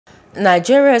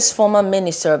Nigeria's former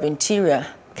Minister of Interior,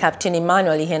 Captain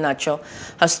Emmanuel Ihenacho,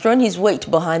 has thrown his weight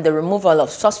behind the removal of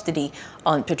subsidy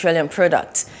on petroleum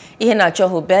products. Ihenacho,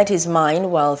 who bared his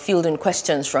mind while fielding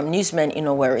questions from newsmen in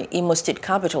Owerri, Imo State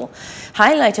capital,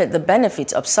 highlighted the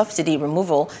benefits of subsidy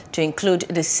removal to include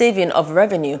the saving of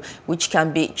revenue, which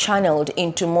can be channeled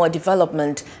into more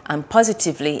development and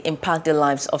positively impact the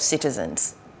lives of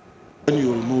citizens. When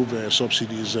you remove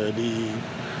subsidies, a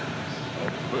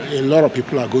lot of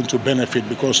people are going to benefit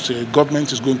because the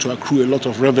government is going to accrue a lot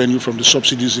of revenue from the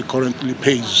subsidies it currently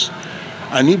pays.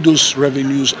 And if those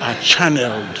revenues are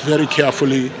channeled very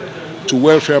carefully to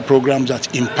welfare programs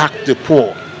that impact the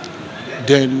poor,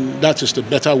 then that is the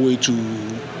better way to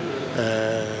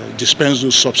dispense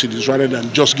those subsidies rather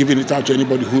than just giving it out to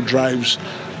anybody who drives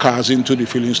cars into the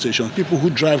filling stations. People who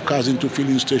drive cars into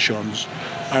filling stations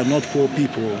are not poor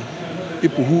people.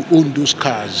 People who own those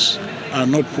cars are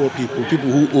not poor people. People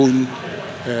who own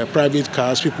private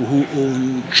cars, people who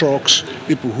own trucks,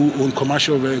 people who own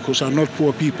commercial vehicles are not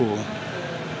poor people.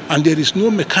 And there is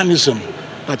no mechanism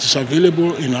that is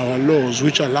available in our laws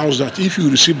which allows that if you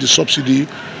receive the subsidy,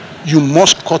 you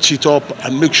must cut it up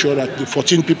and make sure that the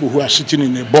 14 people who are sitting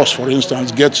in a bus, for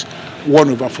instance, get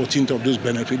 1/14 of this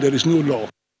benefit. There is no law.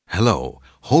 Hello,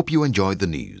 hope you enjoyed the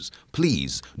news.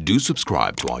 Please do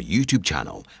subscribe to our YouTube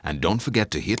channel and don't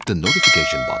forget to hit the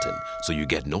notification button so you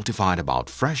get notified about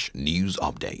fresh news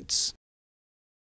updates.